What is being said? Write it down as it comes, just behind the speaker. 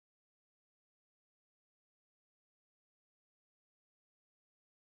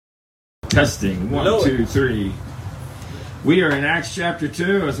Testing. 1, 2, 3. We are in Acts chapter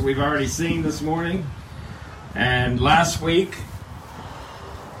 2, as we've already seen this morning. And last week,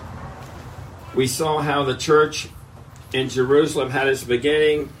 we saw how the church in Jerusalem had its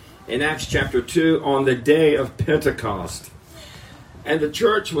beginning in Acts chapter 2 on the day of Pentecost. And the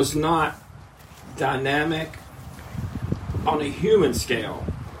church was not dynamic on a human scale.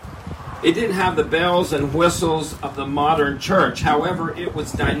 It didn't have the bells and whistles of the modern church. However, it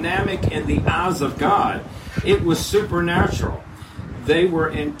was dynamic in the eyes of God. It was supernatural. They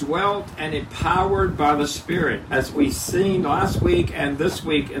were indwelt and empowered by the Spirit, as we've seen last week and this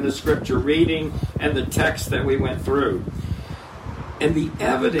week in the scripture reading and the text that we went through. And the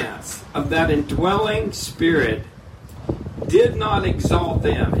evidence of that indwelling Spirit did not exalt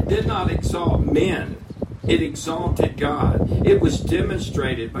them. It did not exalt men. It exalted God. It was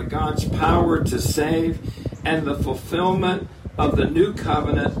demonstrated by God's power to save and the fulfillment of the new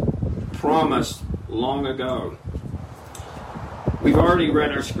covenant promised long ago. We've already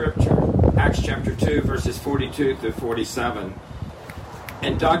read our scripture, Acts chapter 2, verses 42 through 47.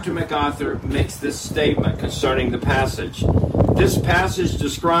 And Dr. MacArthur makes this statement concerning the passage. This passage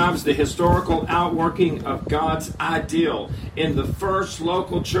describes the historical outworking of God's ideal in the first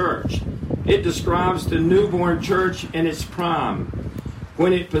local church. It describes the newborn church in its prime,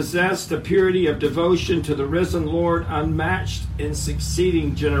 when it possessed the purity of devotion to the risen Lord unmatched in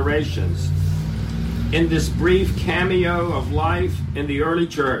succeeding generations. In this brief cameo of life in the early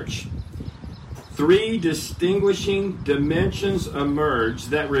church, three distinguishing dimensions emerge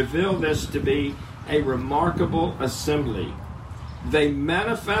that reveal this to be a remarkable assembly. They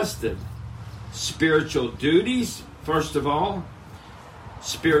manifested spiritual duties, first of all,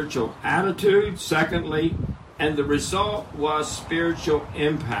 spiritual attitude, secondly, and the result was spiritual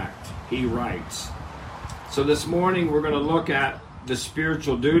impact, he writes. So this morning we're going to look at the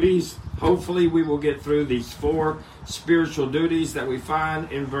spiritual duties. Hopefully we will get through these four spiritual duties that we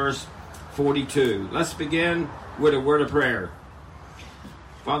find in verse 42. Let's begin with a word of prayer.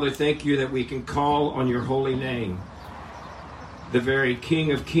 Father, thank you that we can call on your holy name, the very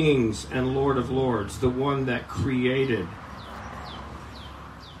King of Kings and Lord of Lords, the one that created.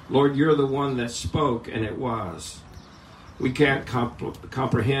 Lord, you're the one that spoke, and it was. We can't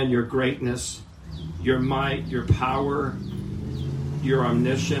comprehend your greatness, your might, your power, your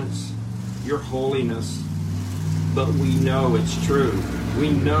omniscience, your holiness, but we know it's true.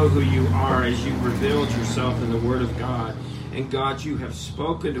 We know who you are as you revealed yourself in the Word of God. And God, you have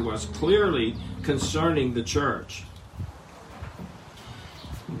spoken to us clearly concerning the church.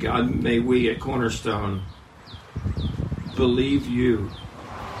 God, may we at Cornerstone believe you,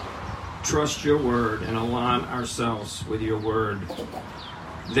 trust your word, and align ourselves with your word,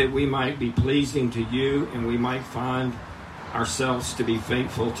 that we might be pleasing to you and we might find ourselves to be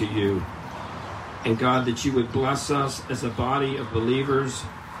faithful to you. And God, that you would bless us as a body of believers,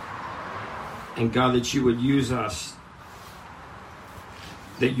 and God, that you would use us,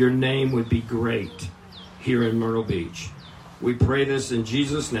 that your name would be great here in Myrtle Beach. We pray this in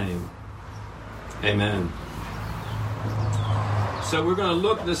Jesus' name. Amen. So we're going to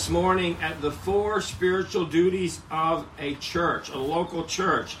look this morning at the four spiritual duties of a church, a local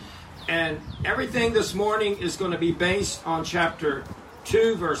church. And everything this morning is going to be based on chapter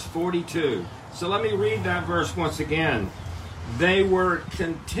 2, verse 42. So let me read that verse once again. They were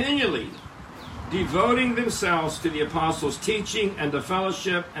continually devoting themselves to the apostles' teaching and the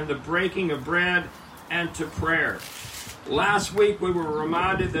fellowship and the breaking of bread and to prayer. Last week we were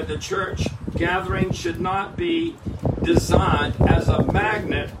reminded that the church gathering should not be designed as a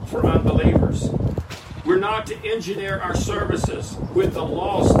magnet for unbelievers. We're not to engineer our services with the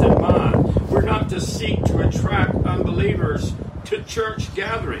lost in mind. We're not to seek to attract unbelievers to church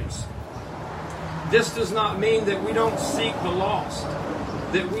gatherings. This does not mean that we don't seek the lost,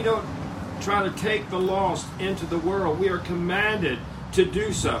 that we don't try to take the lost into the world. We are commanded to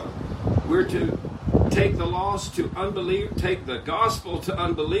do so. We're to take the lost to take the gospel to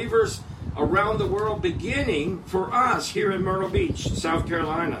unbelievers around the world, beginning for us here in Myrtle Beach, South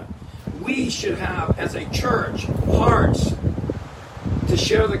Carolina. We should have, as a church, hearts to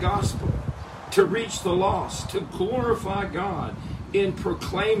share the gospel, to reach the lost, to glorify God in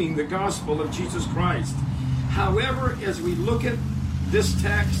proclaiming the gospel of Jesus Christ. However, as we look at this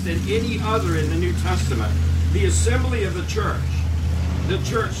text and any other in the New Testament, the assembly of the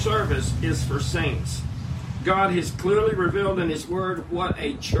church service is for saints. God has clearly revealed in his word what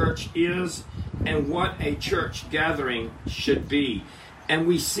a church is and what a church gathering should be. And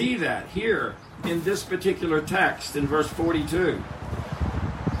we see that here in this particular text in verse 42.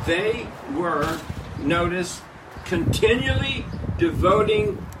 They were, notice, continually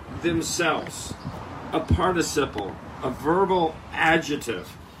devoting themselves. A participle, a verbal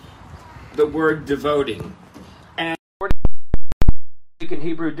adjective. The word devoting. And in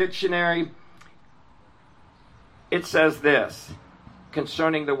Hebrew dictionary, it says this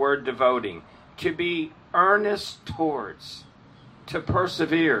concerning the word devoting: to be earnest towards, to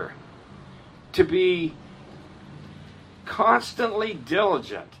persevere, to be constantly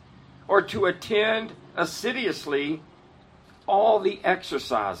diligent, or to attend assiduously all the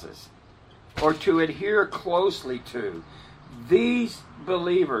exercises, or to adhere closely to. These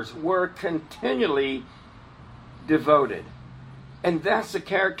believers were continually devoted. And that's the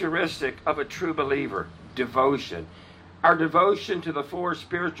characteristic of a true believer, devotion. Our devotion to the four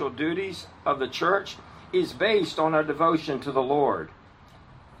spiritual duties of the church is based on our devotion to the Lord.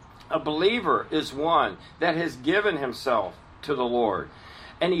 A believer is one that has given himself to the Lord,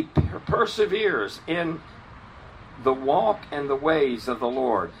 and he perseveres in the walk and the ways of the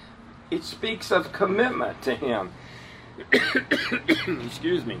Lord. It speaks of commitment to Him.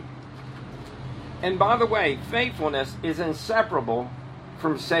 Excuse me. And by the way, faithfulness is inseparable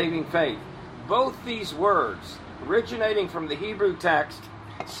from saving faith. Both these words, originating from the Hebrew text,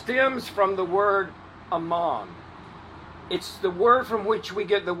 stems from the word aman. It's the word from which we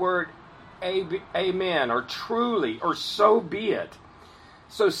get the word amen, or truly, or so be it.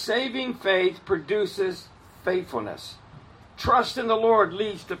 So saving faith produces faithfulness. Trust in the Lord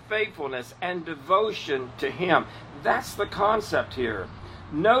leads to faithfulness and devotion to Him. That's the concept here.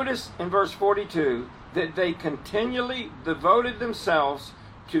 Notice in verse 42 that they continually devoted themselves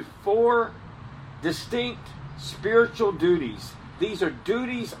to four distinct spiritual duties. These are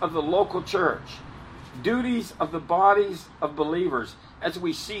duties of the local church, duties of the bodies of believers, as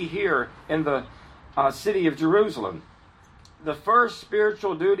we see here in the city of Jerusalem. The first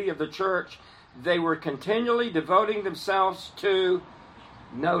spiritual duty of the church, they were continually devoting themselves to,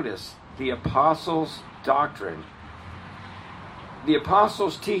 notice, the apostles' doctrine. The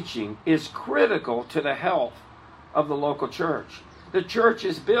apostles' teaching is critical to the health of the local church. The church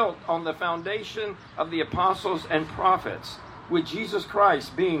is built on the foundation of the apostles and prophets, with Jesus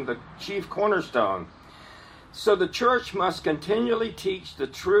Christ being the chief cornerstone. So the church must continually teach the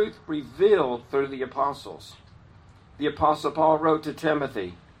truth revealed through the apostles. The apostle Paul wrote to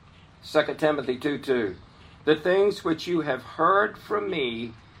Timothy, 2 Timothy 2:2, the things which you have heard from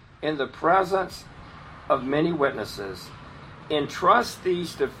me in the presence of many witnesses, entrust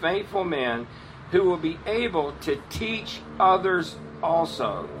these to faithful men who will be able to teach others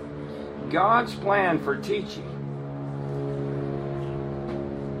also. God's plan for teaching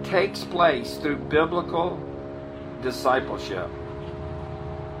takes place through biblical discipleship.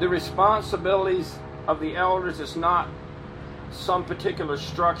 The responsibilities of the elders is not some particular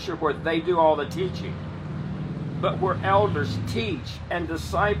structure where they do all the teaching, but where elders teach and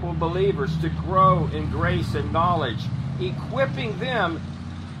disciple believers to grow in grace and knowledge, equipping them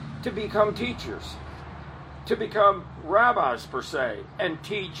to become teachers, to become rabbis per se, and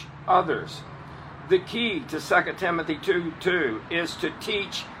teach others. The key to 2 Timothy 2:2 is to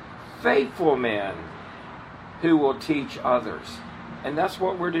teach faithful men who will teach others. And that's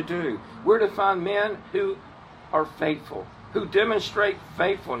what we're to do. We're to find men who are faithful, who demonstrate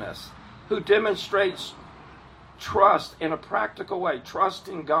faithfulness, who demonstrates trust in a practical way, trust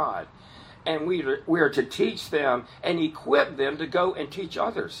in God. And we are to teach them and equip them to go and teach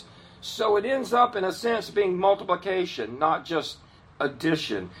others. So it ends up, in a sense, being multiplication, not just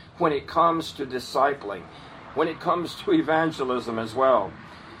addition, when it comes to discipling, when it comes to evangelism as well.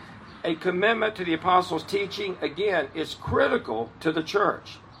 A commitment to the apostles' teaching, again, is critical to the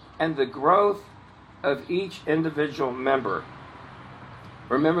church and the growth of each individual member.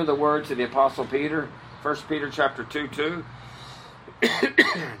 Remember the words of the apostle Peter, 1 Peter chapter 2:2.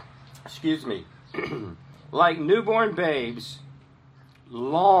 Excuse me. Like newborn babes,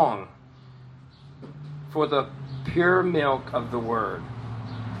 long for the pure milk of the word,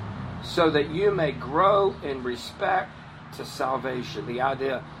 so that you may grow in respect to salvation. The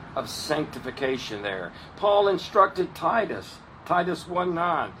idea of sanctification there. Paul instructed Titus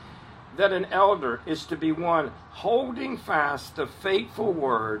 1:9, that an elder is to be one holding fast the faithful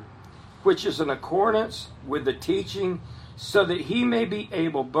word, which is in accordance with the teaching, so that he may be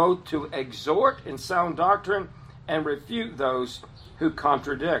able both to exhort in sound doctrine and refute those who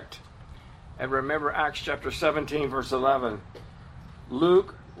contradict. And remember Acts chapter 17, verse 11.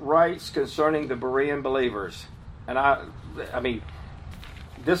 Luke writes concerning the Berean believers. And I mean,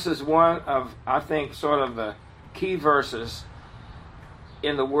 this is one of, I think, sort of the key verses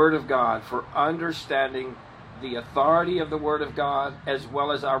in the Word of God for understanding the authority of the Word of God as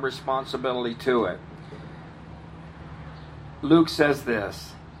well as our responsibility to it. Luke says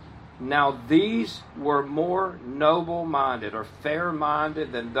this, Now these were more noble-minded or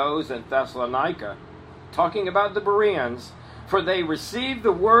fair-minded than those in Thessalonica, talking about the Bereans, for they received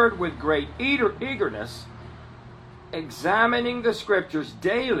the word with great eagerness, examining the scriptures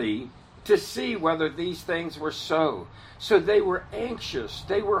daily to see whether these things were so. So they were anxious,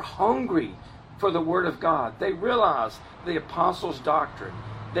 they were hungry for the word of God. They realized the apostles' doctrine,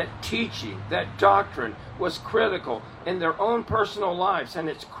 that teaching, that doctrine was critical in their own personal lives, and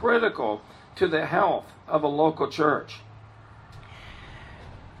it's critical to the health of a local church.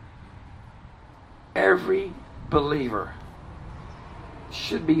 Every believer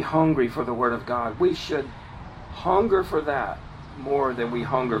should be hungry for the Word of God. We should hunger for that more than we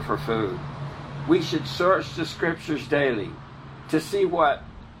hunger for food. We should search the Scriptures daily to see what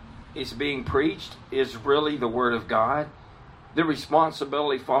is being preached is really the Word of God. The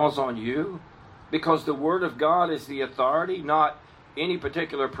responsibility falls on you, because the Word of God is the authority, not any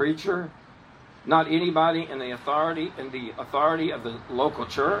particular preacher, not anybody in the authority of the local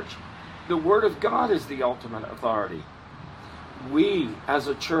church. The Word of God is the ultimate authority. We, as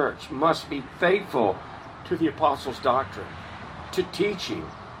a church, must be faithful to the apostles' doctrine, to teaching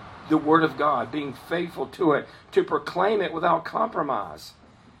the Word of God, being faithful to it, to proclaim it without compromise.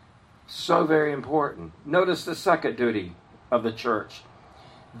 So very important. Notice the second duty of the church.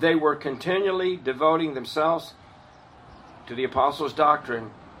 They were continually devoting themselves to the apostles'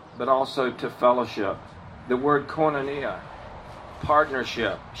 doctrine, but also to fellowship. The word koinonia,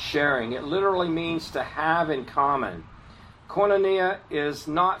 partnership, sharing, it literally means to have in common. Koinonia is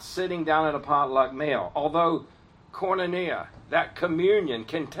not sitting down at a potluck meal, although koinonia, that communion,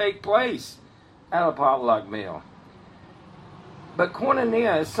 can take place at a potluck meal. But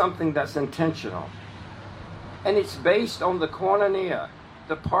koinonia is something that's intentional. And it's based on the koinonia,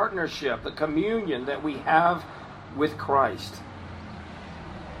 the partnership, the communion that we have with Christ.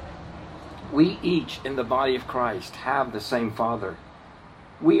 We each in the body of Christ have the same Father.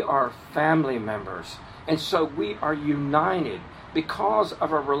 We are family members. And so we are united because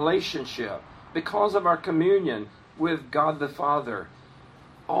of our relationship, because of our communion with God the Father.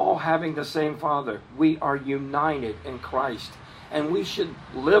 All having the same Father. We are united in Christ. And we should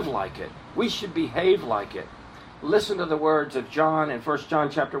live like it. We should behave like it. Listen to the words of John in 1 John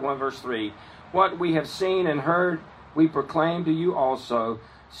chapter 1, verse 3. What we have seen and heard, we proclaim to you also,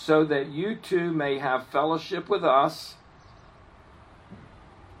 so that you too may have fellowship with us.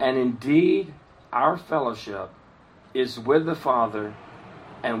 And indeed, our fellowship is with the Father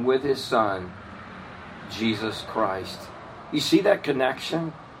and with His Son, Jesus Christ. You see that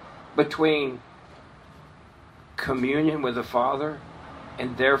connection between communion with the Father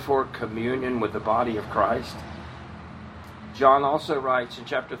and therefore communion with the body of Christ? John also writes in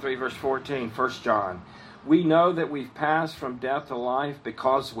chapter 3, verse 14, 1 John, we know that we've passed from death to life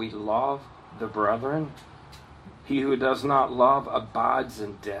because we love the brethren. He who does not love abides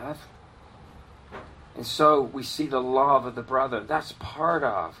in death. And so we see the love of the brother. That's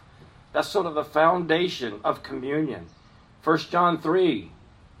sort of the foundation of communion. 1 John 3,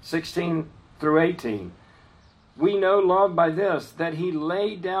 16 through 18. We know love by this, that He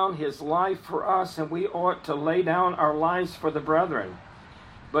laid down His life for us, and we ought to lay down our lives for the brethren.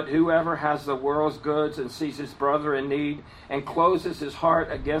 But whoever has the world's goods and sees his brother in need and closes his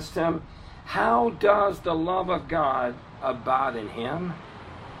heart against him, how does the love of God abide in him?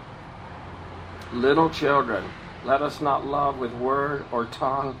 Little children, let us not love with word or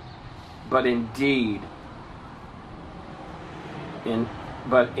tongue, but in deed and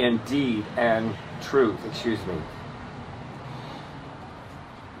truth.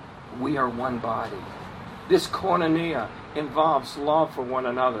 We are one body. This koinonia involves love for one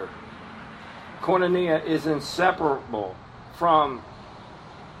another. Koinonia is inseparable from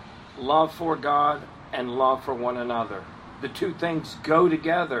love for God and love for one another. The two things go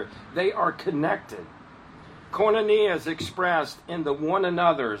together. They are connected. Koinonia is expressed in the one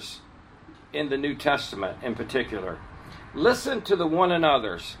another's in the New Testament in particular. Listen to the one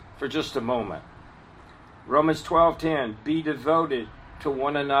another's for just a moment. Romans 12:10, be devoted to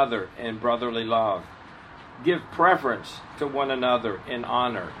one another in brotherly love. Give preference to one another in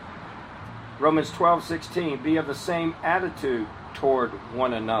honor. Romans 12:16, be of the same attitude toward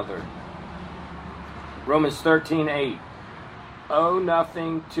one another. Romans 13:8, owe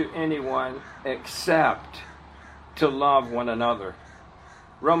nothing to anyone except to love one another.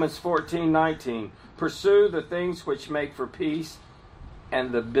 Romans 14:19, pursue the things which make for peace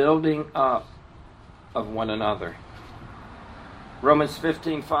and the building up of one another. Romans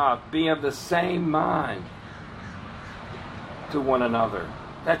 15:5, be of the same mind to one another.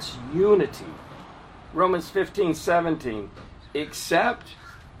 That's unity. Romans 15:17, accept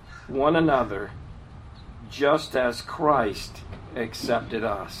one another just as Christ accepted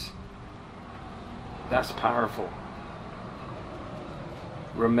us. That's powerful.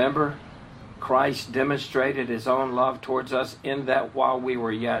 Remember, Christ demonstrated his own love towards us in that while we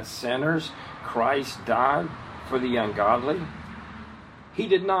were yet sinners, Christ died for the ungodly. He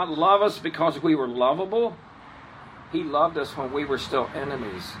did not love us because we were lovable. He loved us when we were still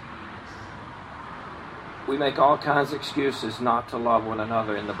enemies. We make all kinds of excuses not to love one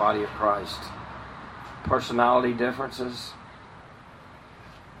another in the body of Christ. Personality differences,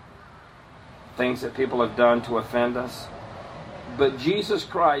 things that people have done to offend us. But Jesus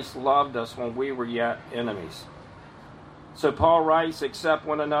Christ loved us when we were yet enemies. So Paul writes, accept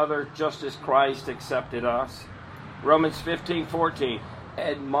one another just as Christ accepted us. Romans 15:14,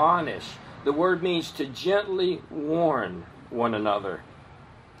 admonish. The word means to gently warn one another.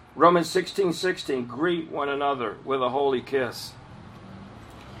 Romans 16:16, greet one another with a holy kiss.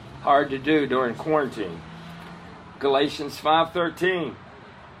 Hard to do during quarantine. Galatians 5:13,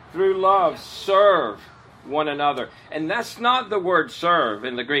 through love serve one another. And that's not the word serve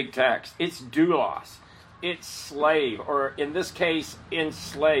in the Greek text. It's doulos. It's slave, or in this case,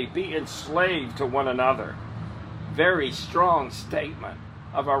 enslave. Be enslaved to one another. Very strong statement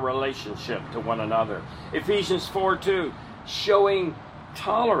of our relationship to one another. Ephesians 4:2, showing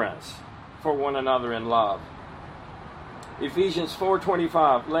tolerance for one another in love. Ephesians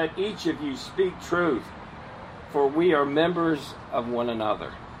 4:25, let each of you speak truth, for we are members of one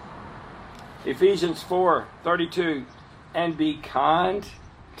another. Ephesians 4:32, and be kind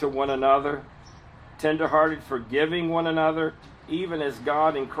to one another, tenderhearted, forgiving one another, even as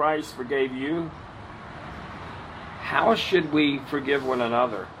God in Christ forgave you. How should we forgive one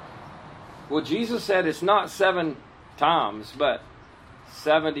another? Well, Jesus said it's not 7 times, but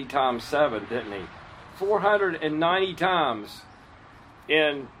 70 times 7, didn't he? 490 times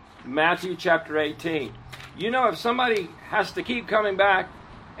in Matthew chapter 18. You know, if somebody has to keep coming back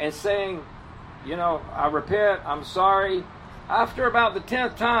and saying, you know, I repent, I'm sorry, after about the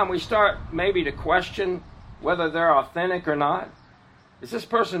 10th time, we start maybe to question whether they're authentic or not. Is this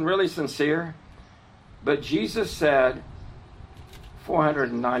person really sincere? But Jesus said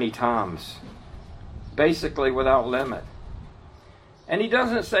 490 times, basically without limit. And he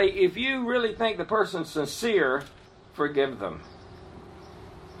doesn't say, if you really think the person's sincere, forgive them.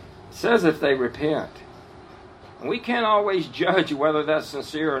 It says if they repent. And we can't always judge whether that's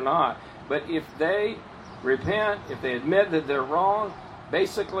sincere or not. But if they repent, if they admit that they're wrong,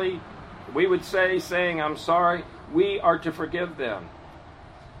 basically, we would say, saying, I'm sorry, we are to forgive them.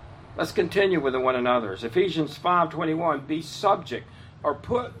 Let's continue with one another's. Ephesians 5:21, be subject or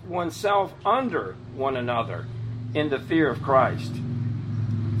put oneself under one another in the fear of Christ.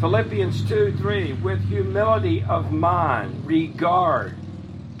 Philippians 2:3, with humility of mind, regard,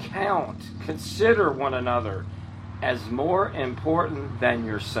 count, consider one another as more important than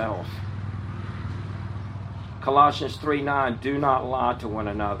yourself. Colossians 3:9, do not lie to one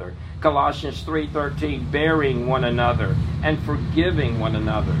another. Colossians 3:13, bearing one another and forgiving one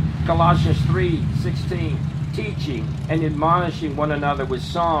another. Colossians 3:16, teaching and admonishing one another with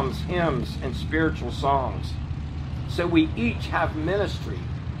psalms, hymns, and spiritual songs. So we each have ministry,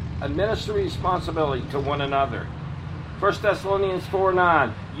 a ministry responsibility to one another. 1 Thessalonians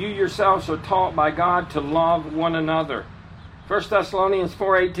 4:9, you yourselves are taught by God to love one another. 1 Thessalonians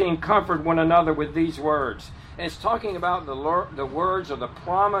 4:18, comfort one another with these words. And it's talking about the words or the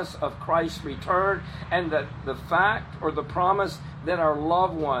promise of Christ's return, and that the fact or the promise that our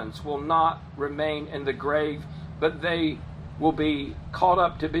loved ones will not remain in the grave, but they will be caught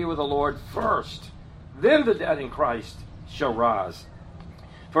up to be with the Lord first. Then the dead in Christ shall rise.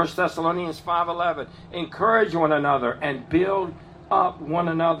 1 Thessalonians 5:11, encourage one another and build up one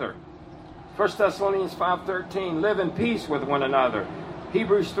another. 1 Thessalonians 5:13, live in peace with one another.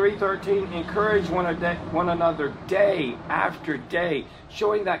 Hebrews 3:13, encourage one another day after day,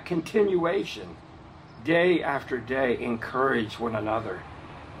 showing that continuation. Day after day, encourage one another.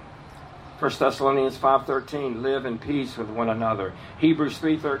 1 Thessalonians 5:13, live in peace with one another. Hebrews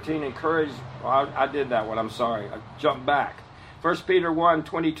 3:13, encourage, I did that one, I'm sorry, I jumped back. 1 Peter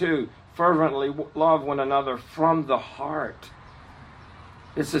 1:22, fervently love one another from the heart.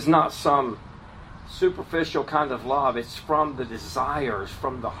 This is not some superficial kind of love. It's from the desires,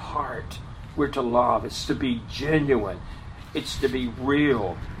 from the heart. We're to love. It's to be genuine. It's to be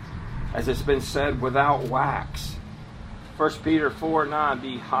real. As it's been said, without wax. 1 Peter 4:9,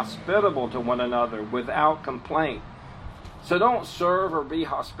 be hospitable to one another without complaint. So don't serve or be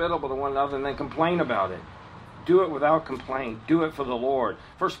hospitable to one another and then complain about it. Do it without complaint. Do it for the Lord.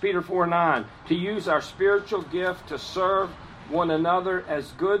 1 Peter 4:9, to use our spiritual gift to serve one another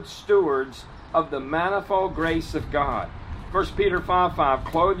as good stewards of the manifold grace of God. 1 Peter 5:5,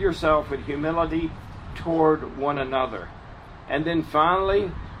 clothe yourself with humility toward one another. And then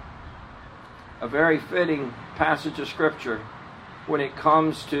finally, a very fitting passage of Scripture when it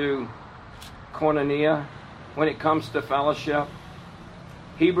comes to koinonia, when it comes to fellowship.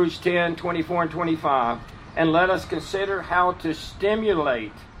 Hebrews 10:24 and 25. And let us consider how to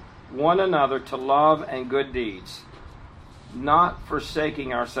stimulate one another to love and good deeds, not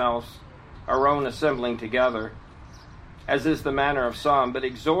forsaking ourselves, our own assembling together, as is the manner of some, but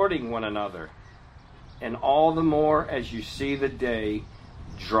exhorting one another, and all the more as you see the day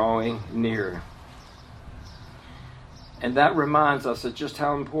drawing near. And that reminds us of just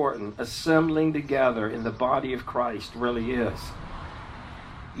how important assembling together in the body of Christ really is.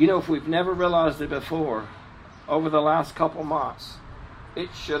 You know, if we've never realized it before, over the last couple months, it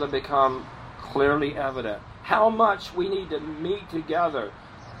should have become clearly evident how much we need to meet together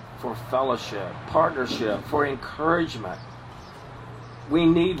for fellowship, partnership, for encouragement. We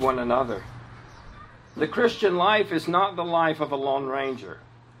need one another. The Christian life is not the life of a lone ranger.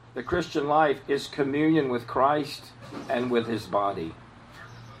 The Christian life is communion with Christ and with His body.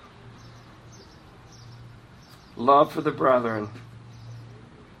 Love for the brethren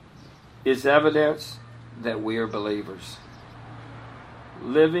is evidence that we are believers.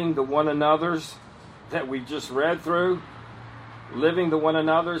 Living the one another's that we just read through, living the one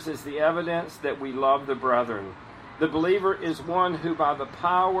another's is the evidence that we love the brethren. The believer is one who by the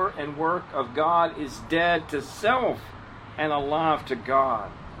power and work of God is dead to self and alive to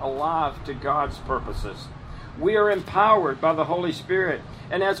God, alive to God's purposes. We are empowered by the Holy Spirit,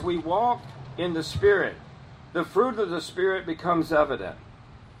 and as we walk in the Spirit, the fruit of the Spirit becomes evident.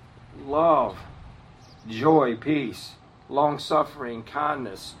 Love, joy, peace, long-suffering,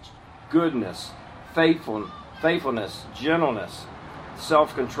 kindness, goodness, faithfulness, gentleness,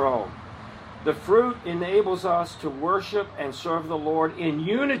 self-control. The fruit enables us to worship and serve the Lord in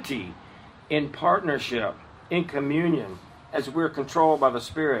unity, in partnership, in communion, as we're controlled by the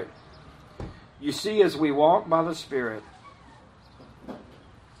Spirit. You see, as we walk by the Spirit,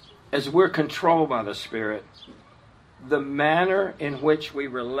 as we're controlled by the Spirit, the manner in which we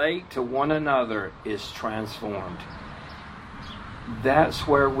relate to one another is transformed. That's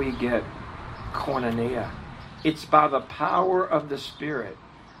where we get koinonia. It's by the power of the Spirit.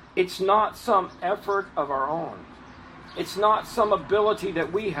 It's not some effort of our own. It's not some ability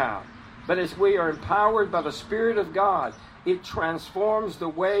that we have. But as we are empowered by the Spirit of God, it transforms the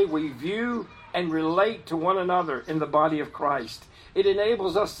way we view and relate to one another in the body of Christ. It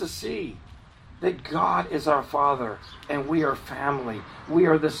enables us to see that God is our Father and we are family. We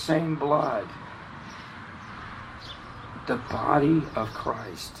are the same blood. The body of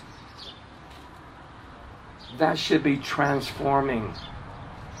Christ. That should be transforming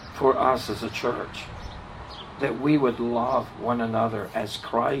for us as a church. That we would love one another as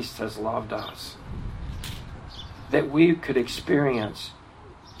Christ has loved us. That we could experience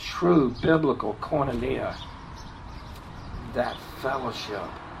true biblical koinonia. That fellowship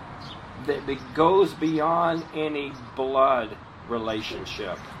that goes beyond any blood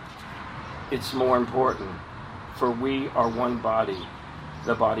relationship. It's more important, for we are one body,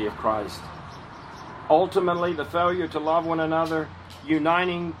 the body of Christ. Ultimately, the failure to love one another,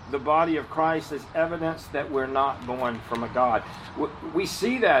 uniting the body of Christ, is evidence that we're not born from a God. We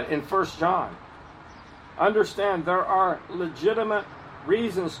see that in 1 John. Understand, there are legitimate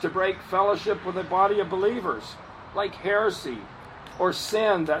reasons to break fellowship with a body of believers, like heresy or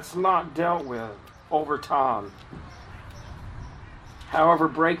sin that's not dealt with over time. However,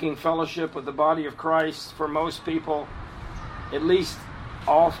 breaking fellowship with the body of Christ, for most people, at least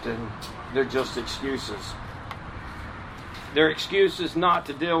often, they're just excuses. They're excuses not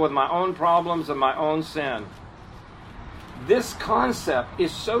to deal with my own problems and my own sin. This concept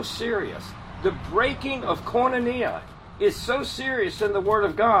is so serious. The breaking of koinonia is so serious in the Word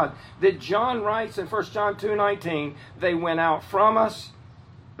of God that John writes in 1 John 2:19, they went out from us,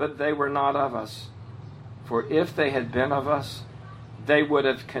 but they were not of us. For if they had been of us, they would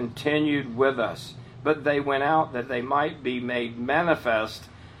have continued with us. But they went out that they might be made manifest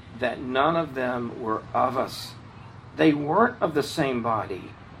that none of them were of us. They weren't of the same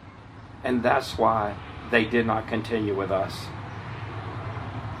body. And that's why they did not continue with us.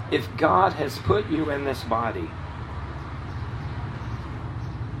 If God has put you in this body,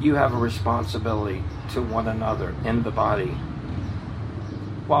 you have a responsibility to one another in the body.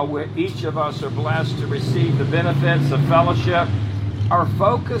 While each of us are blessed to receive the benefits of fellowship, our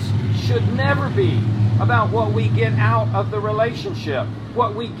focus should never be about what we get out of the relationship,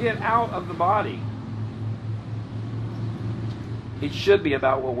 what we get out of the body. It should be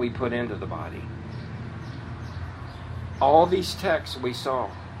about what we put into the body. All these texts we saw,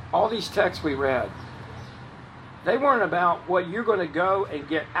 all these texts we read, they weren't about what you're going to go and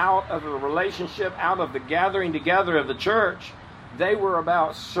get out of a relationship, out of the gathering together of the church. They were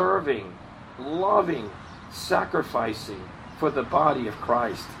about serving, loving, sacrificing for the body of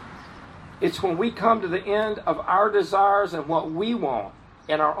Christ. It's when we come to the end of our desires and what we want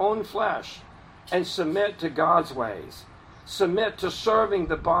in our own flesh and submit to God's ways, submit to serving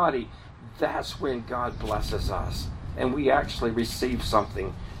the body, that's when God blesses us and we actually receive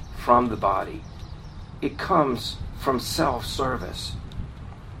something from the body. It comes from self-service.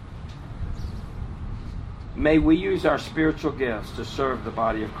 May we use our spiritual gifts to serve the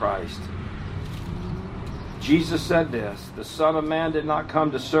body of Christ. Jesus said this, the Son of Man did not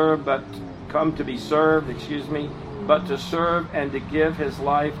come to serve, but come to be served, but to serve and to give his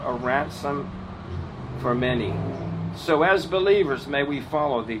life a ransom for many. So as believers, may we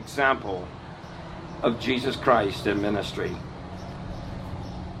follow the example of Jesus Christ in ministry.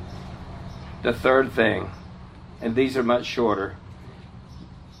 The third thing, and these are much shorter,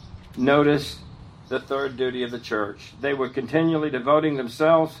 notice the third duty of the church. They were continually devoting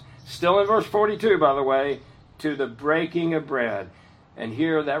themselves, still in verse 42, by the way, to the breaking of bread. And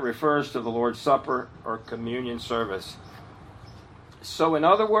here that refers to the Lord's Supper or communion service. So in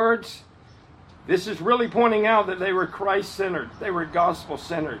other words, this is really pointing out that they were Christ-centered. They were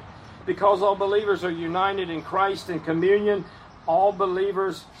gospel-centered. Because all believers are united in Christ in communion, all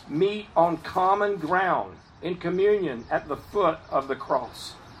believers meet on common ground in communion at the foot of the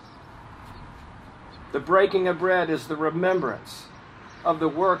cross. The breaking of bread is the remembrance of the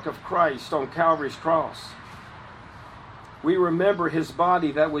work of Christ on Calvary's cross. We remember his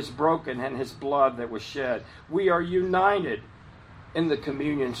body that was broken and his blood that was shed. We are united in the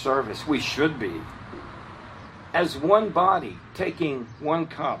communion service. We should be. As one body, taking one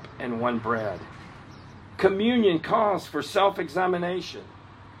cup and one bread. Communion calls for self-examination,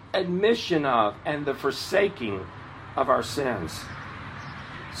 admission of, and the forsaking of our sins.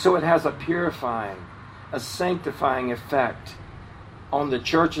 So it has a purifying, a sanctifying effect on the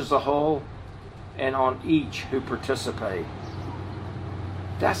church as a whole and on each who participate.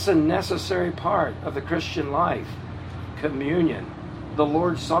 That's a necessary part of the Christian life. Communion, the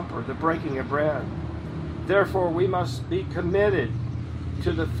Lord's Supper, the breaking of bread. Therefore, we must be committed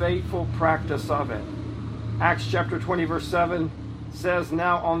to the faithful practice of it. Acts chapter 20, verse 7 says,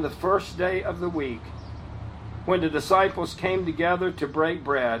 Now on the first day of the week, when the disciples came together to break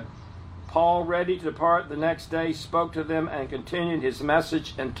bread, Paul, ready to depart the next day, spoke to them and continued his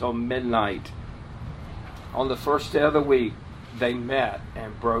message until midnight. On the first day of the week, they met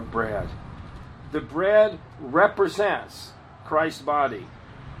and broke bread. The bread represents Christ's body.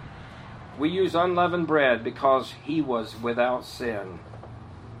 We use unleavened bread because he was without sin.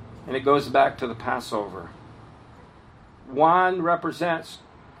 And it goes back to the Passover. Wine represents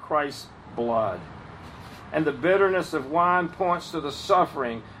Christ's blood. And the bitterness of wine points to the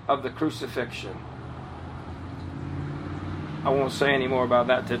suffering of the crucifixion. I won't say any more about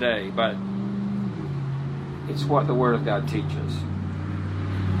that today, but it's what the Word of God teaches.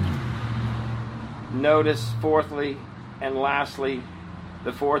 Notice, fourthly and lastly,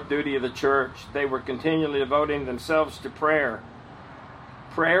 the fourth duty of the church. They were continually devoting themselves to prayer.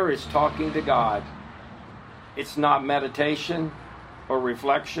 Prayer is talking to God. It's not meditation or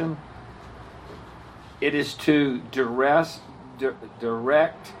reflection. It is to directly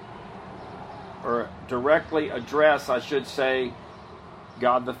address, I should say,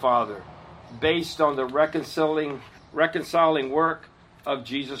 God the Father, based on the reconciling work of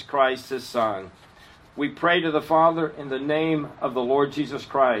Jesus Christ, his Son. We pray to the Father in the name of the Lord Jesus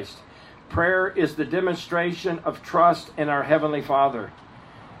Christ. Prayer is the demonstration of trust in our Heavenly Father.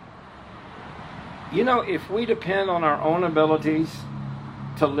 You know, if we depend on our own abilities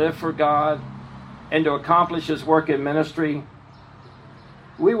to live for God and to accomplish his work in ministry,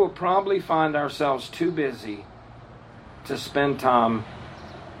 we will probably find ourselves too busy to spend time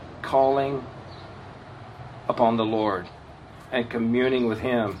calling upon the Lord and communing with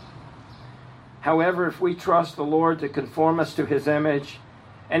him. However, if we trust the Lord to conform us to his image,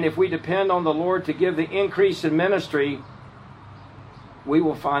 and if we depend on the Lord to give the increase in ministry, we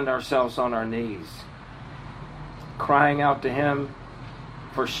will find ourselves on our knees, crying out to him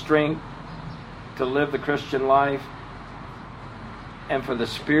for strength to live the Christian life, and for the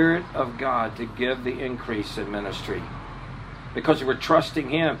Spirit of God to give the increase in ministry. Because we're trusting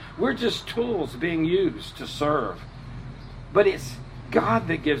him. We're just tools being used to serve. But it's God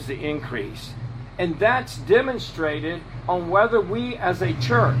that gives the increase. And that's demonstrated on whether we as a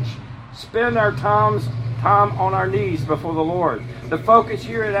church spend our time time on our knees before the Lord. The focus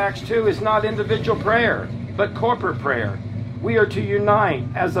here at Acts 2 is not individual prayer, but corporate prayer. We are to unite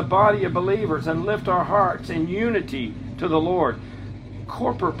as a body of believers and lift our hearts in unity to the Lord.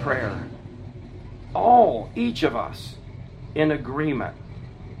 Corporate prayer. Each of us, in agreement.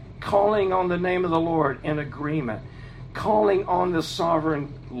 Calling on the name of the Lord in agreement. Calling on the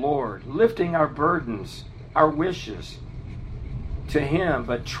sovereign Lord. Lifting our burdens, our wishes to Him,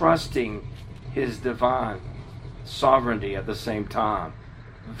 but trusting His divine sovereignty at the same time.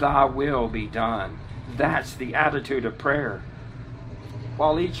 Thy will be done. That's the attitude of prayer.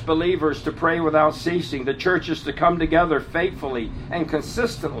 While each believer is to pray without ceasing, the church is to come together faithfully and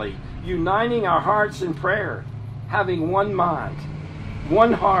consistently, uniting our hearts in prayer, having one mind,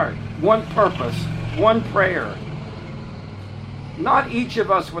 one heart, one purpose, one prayer. Not each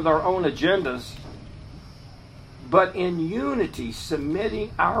of us with our own agendas, but in unity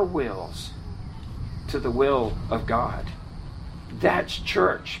submitting our wills to the will of God. That's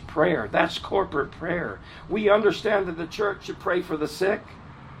church prayer. That's corporate prayer. We understand that the church should pray for the sick,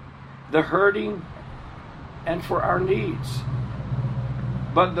 the hurting, and for our needs.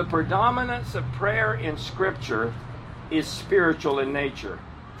 But the predominance of prayer in Scripture is spiritual in nature.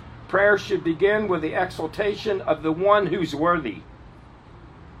 Prayer should begin with the exaltation of the one who's worthy.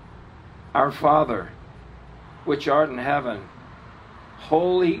 Our Father, which art in heaven,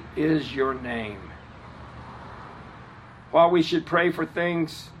 holy is your name. While we should pray for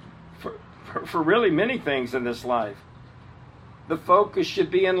things, for really many things in this life, the focus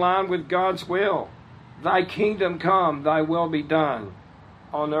should be in line with God's will. Thy kingdom come, thy will be done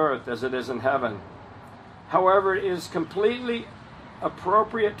on earth as it is in heaven. However, it is completely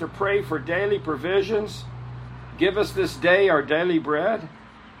appropriate to pray for daily provisions. Give us this day our daily bread.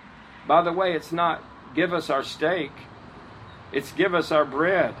 By the way, it's not give us our steak. It's give us our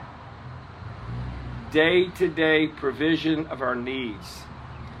bread. Day-to-day provision of our needs.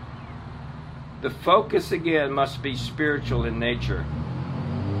 The focus again must be spiritual in nature.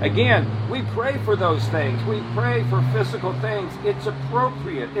 Again, we pray for those things. We pray for physical things. It's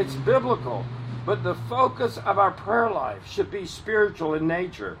appropriate. It's biblical. But the focus of our prayer life should be spiritual in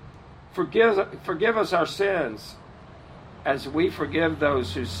nature. Forgive us our sins as we forgive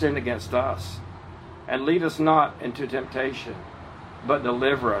those who sin against us. And lead us not into temptation, but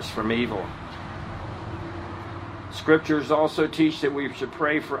deliver us from evil. Scriptures also teach that we should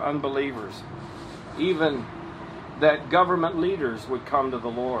pray for unbelievers, even that government leaders would come to the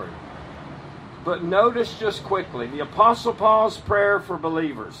Lord. But notice just quickly, the Apostle Paul's prayer for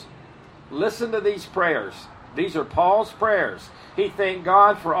believers. Listen to these prayers. These are Paul's prayers. He thanked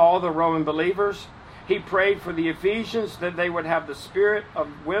God for all the Roman believers. He prayed for the Ephesians that they would have the spirit of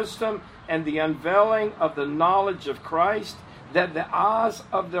wisdom and the unveiling of the knowledge of Christ, that the eyes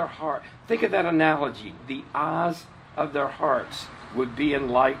of their heart, think of that analogy, the eyes of their hearts would be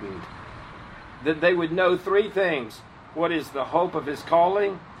enlightened. That they would know three things. What is the hope of His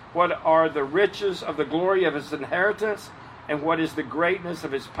calling? What are the riches of the glory of His inheritance? And what is the greatness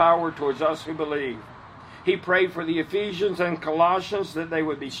of His power towards us who believe? He prayed for the Ephesians and Colossians that they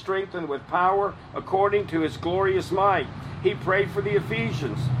would be strengthened with power according to His glorious might. He prayed for the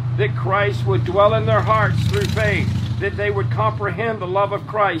Ephesians that Christ would dwell in their hearts through faith, that they would comprehend the love of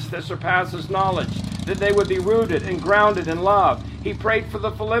Christ that surpasses knowledge, that they would be rooted and grounded in love. He prayed for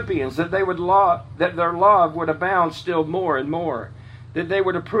the Philippians that they would that their love would abound still more and more, that they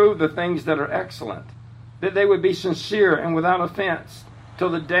would approve the things that are excellent, that they would be sincere and without offense till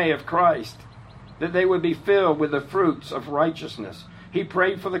the day of Christ, that they would be filled with the fruits of righteousness. He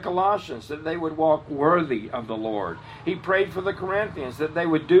prayed for the Colossians that they would walk worthy of the Lord. He prayed for the Corinthians that they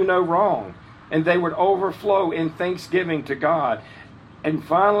would do no wrong and they would overflow in thanksgiving to God. And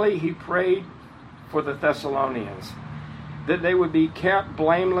finally, he prayed for the Thessalonians that they would be kept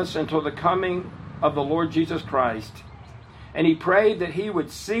blameless until the coming of the Lord Jesus Christ. And he prayed that he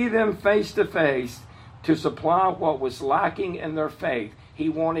would see them face to face to supply what was lacking in their faith. He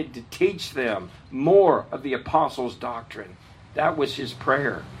wanted to teach them more of the apostles' doctrine. That was his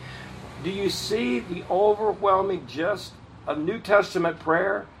prayer. Do you see the overwhelming gist of New Testament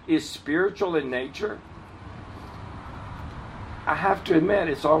prayer is spiritual in nature? I have to admit,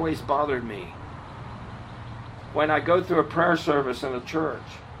 it's always bothered me when I go through a prayer service in a church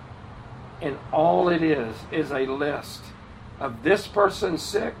and all it is a list of this person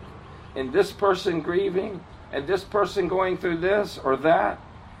sick and this person grieving and this person going through this or that.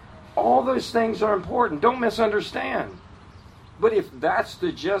 All those things are important. Don't misunderstand. But if that's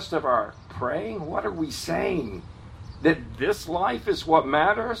the gist of our praying, what are we saying? That this life is what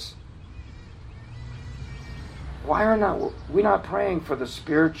matters? Why are we not praying for the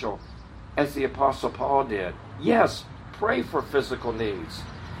spiritual as the Apostle Paul did. Yes, pray for physical needs,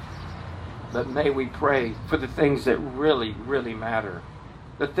 but may we pray for the things that really, really matter.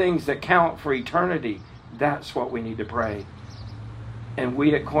 The things that count for eternity. That's what we need to pray. And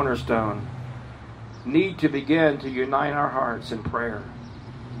we at Cornerstone need to begin to unite our hearts in prayer.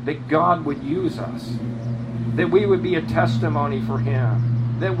 That God would use us. That we would be a testimony for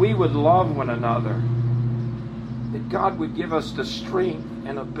Him. That we would love one another. That God would give us the strength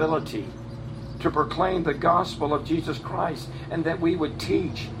and ability to proclaim the gospel of Jesus Christ. And that we would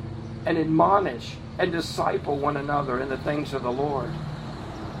teach and admonish and disciple one another in the things of the Lord.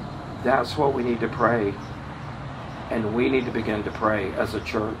 That's what we need to pray. And we need to begin to pray as a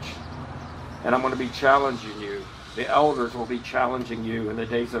church. And I'm going to be challenging you. The elders will be challenging you in the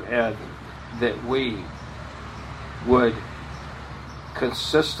days ahead that we would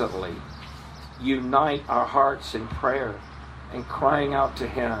consistently unite our hearts in prayer and crying out to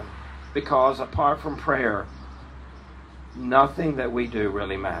Him. Because apart from prayer, nothing that we do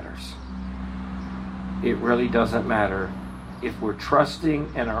really matters. It really doesn't matter if we're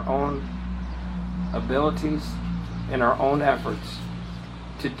trusting in our own abilities, in our own efforts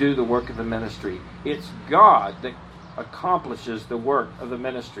to do the work of the ministry. It's God that accomplishes the work of the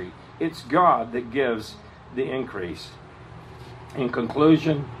ministry. It's God that gives the increase. In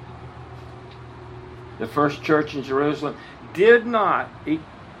conclusion, the first church in Jerusalem did not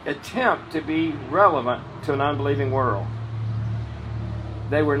attempt to be relevant to an unbelieving world.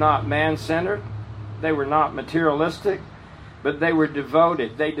 They were not man-centered. They were not materialistic. But they were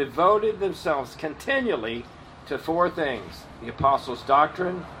devoted. They devoted themselves continually to four things: the apostles'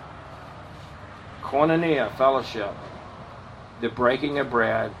 doctrine, koinonia, fellowship, the breaking of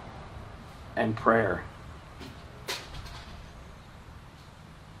bread, and prayer.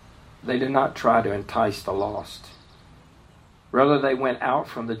 They did not try to entice the lost. Rather, they went out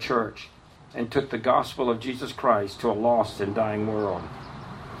from the church and took the gospel of Jesus Christ to a lost and dying world.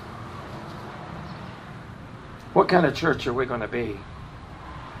 What kind of church are we going to be?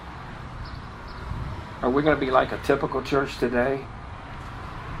 Are we going to be like a typical church today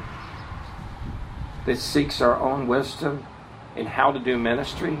that seeks our own wisdom in how to do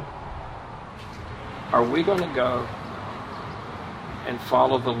ministry? Are we going to go and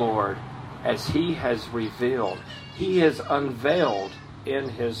follow the Lord as He has revealed? He has unveiled in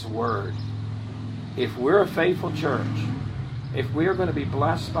His Word. If we're a faithful church, if we are going to be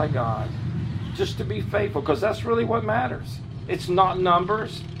blessed by God, just to be faithful, because that's really what matters. It's not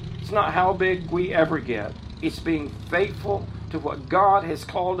numbers. It's not how big we ever get. It's being faithful to what God has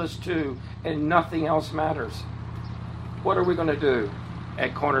called us to, and nothing else matters. What are we going to do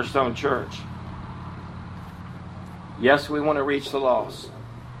at Cornerstone Church? Yes, we want to reach the lost,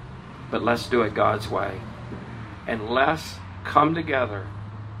 but let's do it God's way. And let's come together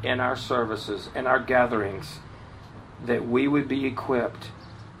in our services, in our gatherings, that we would be equipped,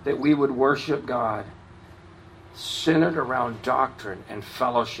 that we would worship God centered around doctrine and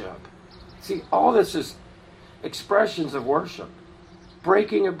fellowship. See, all this is expressions of worship.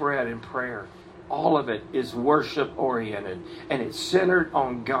 Breaking of bread and prayer. All of it is worship oriented, and it's centered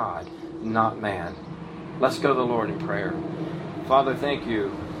on God, not man. Let's go to the Lord in prayer. Father, thank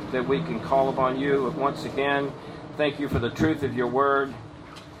you that we can call upon you once again. Thank you for the truth of your word.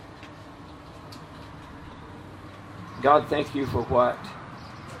 God, thank you for what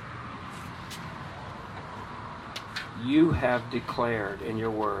you have declared in your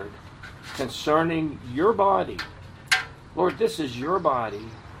word concerning your body. Lord, this is your body.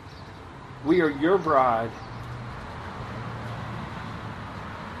 We are your bride.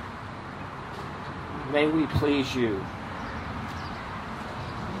 May we please you.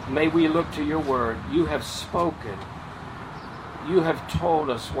 May we look to your word. You have spoken. You have told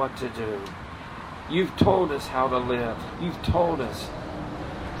us what to do. You've told us how to live. You've told us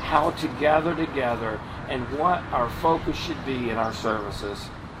how to gather together and what our focus should be in our services.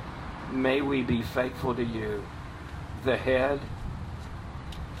 May we be faithful to you, the head,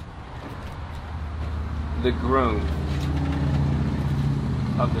 the groom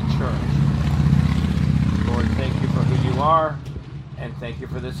of the church. Lord, thank you for who you are, and thank you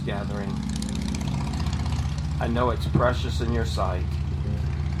for this gathering. I know it's precious in your sight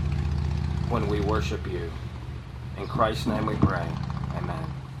when we worship you. In Christ's name we pray.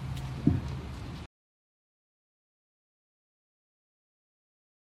 Amen.